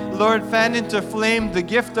would, Lord, fan into flame the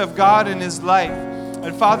gift of God in his life.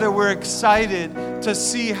 And Father, we're excited to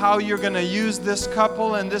see how you're going to use this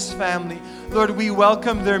couple and this family. Lord, we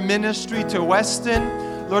welcome their ministry to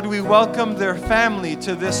Weston. Lord, we welcome their family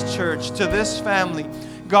to this church, to this family.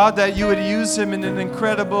 God, that you would use him in an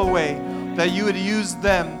incredible way, that you would use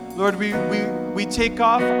them. Lord, we take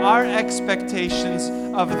off our expectations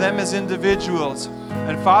of them as individuals.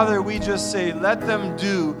 And Father, we just say, let them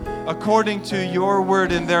do according to your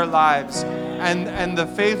word in their lives, and the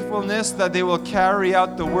faithfulness that they will carry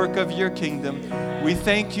out the work of your kingdom. We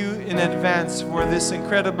thank you in advance for this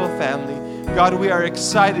incredible family. God, we are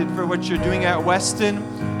excited for what you're doing at Weston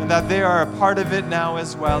and that they are a part of it now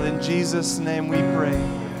as well. In Jesus' name we pray.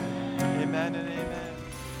 Amen and amen.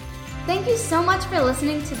 Thank you so much for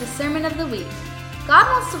listening to the Sermon of the Week. God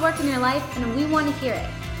wants to work in your life, and we want to hear it.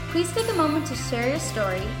 Please take a moment to share your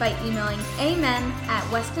story by emailing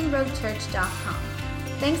amen@westonroadchurch.com.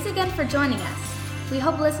 Thanks again for joining us. We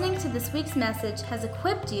hope listening to this week's message has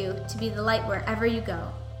equipped you to be the light wherever you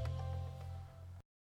go.